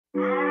I've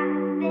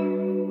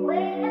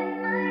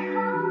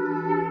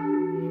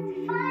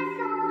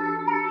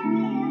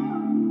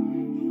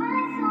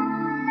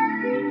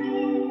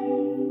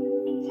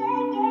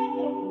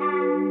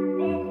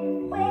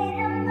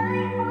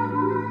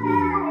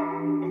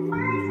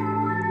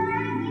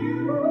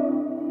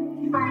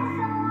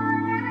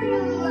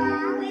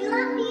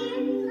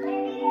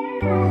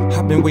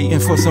been waiting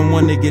for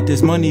someone to get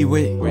this money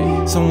with,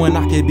 someone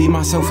I could be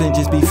myself and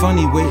just be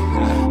funny with.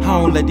 I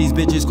don't let these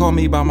bitches call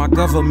me by my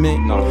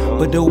government,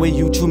 but the way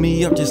you chew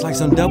me up just like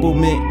some double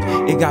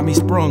mint, it got me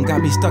sprung,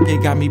 got me stuck,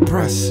 it got me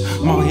pressed.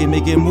 I'm out here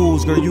making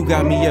moves, girl, you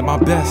got me at my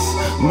best.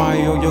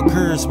 Mario, your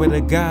curves with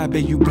a God,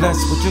 babe, you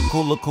blessed with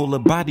your cola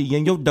body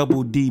and your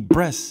double D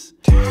breasts.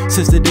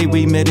 Since the day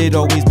we met, it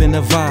always been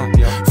a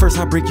vibe. First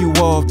I break you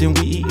off, then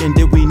we eat and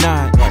then we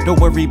not.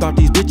 Don't worry about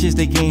these bitches,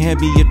 they can't have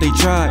me if they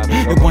tried.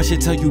 If one should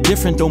tell you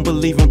different, don't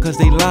believe them cause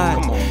they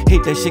lied.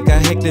 Hate that shit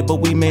got hectic, but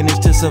we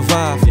managed to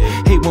survive.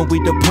 Hate when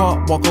we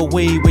depart, walk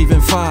away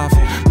waving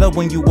 5. Love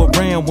when you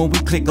around, when we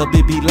click up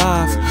it be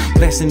live.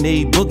 Blasting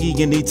a boogie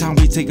anytime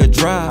we take a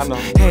drive.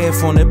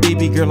 Half on a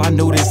baby girl, I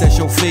notice that's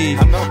your fave.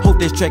 Hope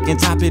this track can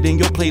top it in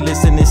your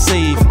playlist and it's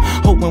saved.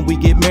 Hope when we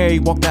get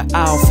married, walk the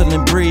aisle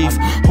feeling brave.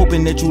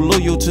 Hoping that you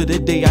loyal to the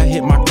day I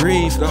hit my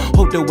grave.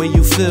 Hope the way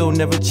you feel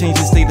never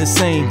changes, stay the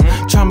same.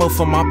 Trauma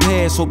from my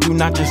past, hope you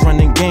not just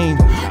running game.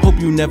 Hope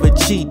you never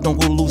cheat, don't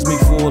go lose me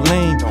for a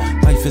lame.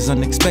 Life is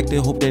unexpected,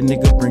 hope that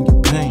nigga bring you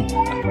pain.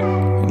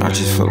 And I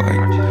just feel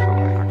like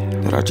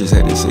that I just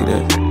had to say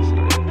that.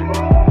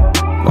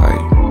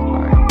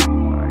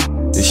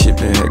 Like, this shit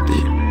been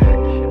hectic.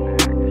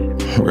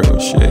 Real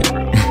shit.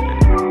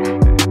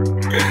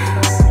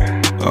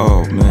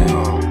 Oh man,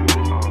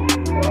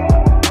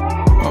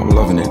 I'm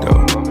loving it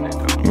though.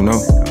 You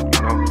know?